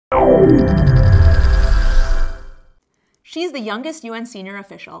She's the youngest UN senior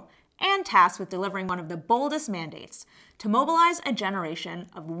official and tasked with delivering one of the boldest mandates to mobilize a generation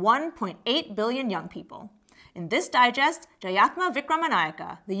of 1.8 billion young people. In this digest, Jayathma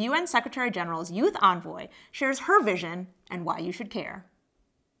Wickramanayake, the UN Secretary General's youth envoy, shares her vision and why you should care.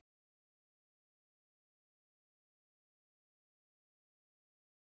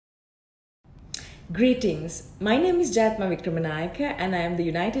 Greetings. My name is Jayathma Wickramanayake and I am the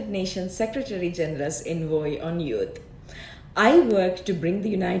United Nations Secretary General's Envoy on Youth. I work to bring the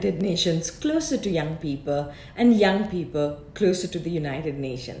United Nations closer to young people and young people closer to the United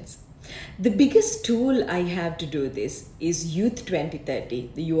Nations. The biggest tool I have to do this is Youth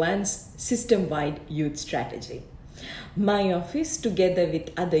 2030, the UN's system-wide youth strategy. My office, together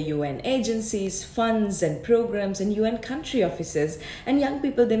with other UN agencies, funds and programs and UN country offices and young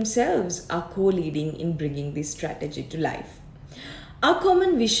people themselves are co-leading in bringing this strategy to life. Our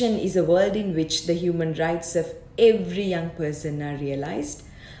common vision is a world in which the human rights of every young person are realized,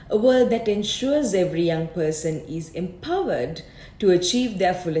 a world that ensures every young person is empowered to achieve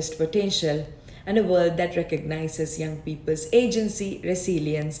their fullest potential, and a world that recognizes young people's agency,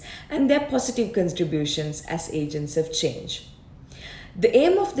 resilience, and their positive contributions as agents of change. The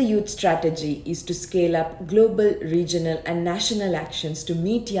aim of the youth strategy is to scale up global, regional, and national actions to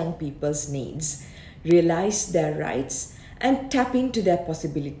meet young people's needs, realize their rights, and tap into their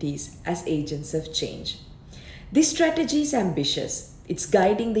possibilities as agents of change. This strategy is ambitious. It's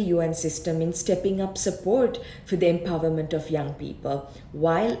guiding the UN system in stepping up support for the empowerment of young people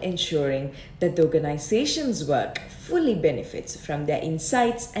while ensuring that the organization's work fully benefits from their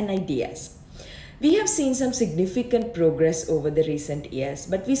insights and ideas. We have seen some significant progress over the recent years,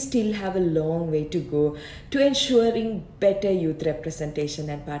 but we still have a long way to go to ensuring better youth representation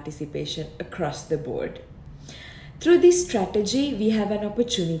and participation across the board. Through this strategy, we have an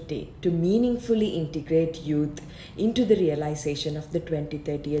opportunity to meaningfully integrate youth into the realization of the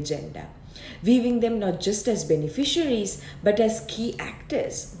 2030 agenda, viewing them not just as beneficiaries, but as key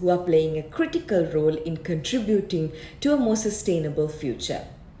actors who are playing a critical role in contributing to a more sustainable future.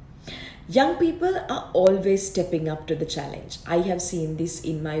 Young people are always stepping up to the challenge. I have seen this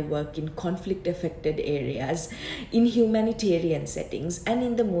in my work in conflict-affected areas, in humanitarian settings, and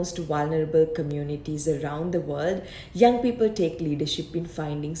in the most vulnerable communities around the world. Young people take leadership in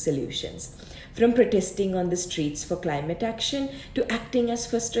finding solutions. From protesting on the streets for climate action to acting as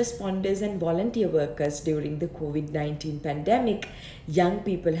first responders and volunteer workers during the COVID-19 pandemic, young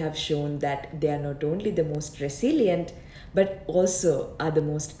people have shown that they are not only the most resilient, but also are the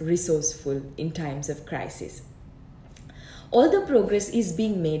most resourceful in times of crisis. Although progress is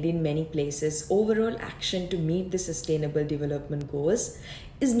being made in many places, overall action to meet the Sustainable Development Goals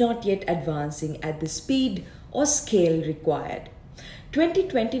is not yet advancing at the speed or scale required.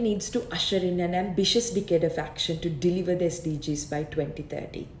 2020 needs to usher in an ambitious decade of action to deliver the SDGs by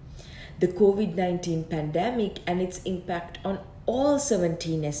 2030. The COVID-19 pandemic and its impact on all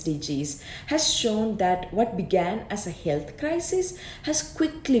 17 SDGs has shown that what began as a health crisis has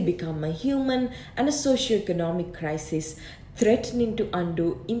quickly become a human and a socio-economic crisis, threatening to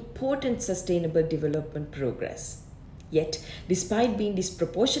undo important sustainable development progress. Yet, despite being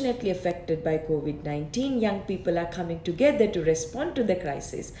disproportionately affected by COVID-19, young people are coming together to respond to the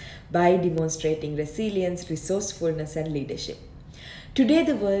crisis by demonstrating resilience, resourcefulness, and leadership. Today,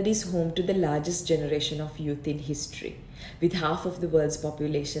 the world is home to the largest generation of youth in history. With half of the world's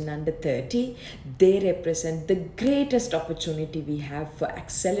population under 30, they represent the greatest opportunity we have for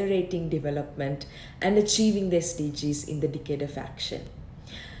accelerating development and achieving the SDGs in the decade of action.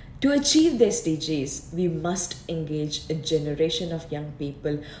 To achieve the SDGs, we must engage a generation of young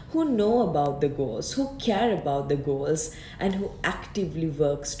people who know about the goals, who care about the goals, and who actively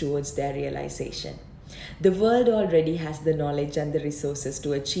works towards their realization. The world already has the knowledge and the resources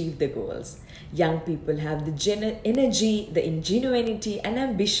to achieve the goals. Young people have the energy, the ingenuity, and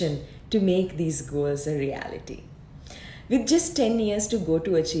ambition to make these goals a reality. With just 10 years to go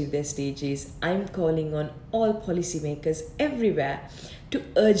to achieve the SDGs, I'm calling on all policymakers everywhere to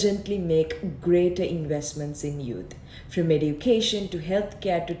urgently make greater investments in youth, from education to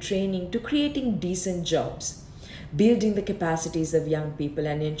healthcare to training to creating decent jobs. Building the capacities of young people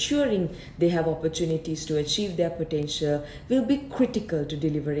and ensuring they have opportunities to achieve their potential will be critical to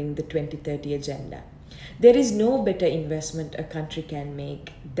delivering the 2030 agenda. There is no better investment a country can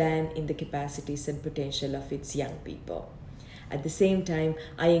make than in the capacities and potential of its young people. At the same time,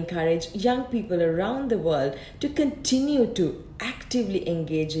 I encourage young people around the world to continue to actively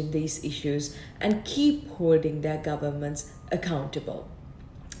engage in these issues and keep holding their governments accountable.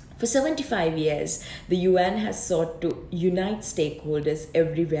 For 75 years, the UN has sought to unite stakeholders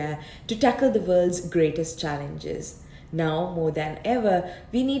everywhere to tackle the world's greatest challenges. Now, more than ever,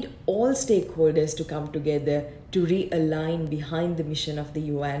 we need all stakeholders to come together to realign behind the mission of the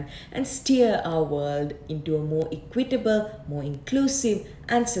UN and steer our world into a more equitable, more inclusive,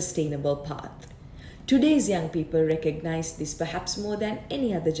 and sustainable path. Today's young people recognize this perhaps more than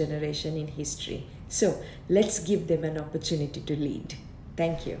any other generation in history. So, let's give them an opportunity to lead.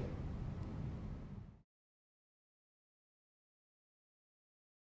 Thank you.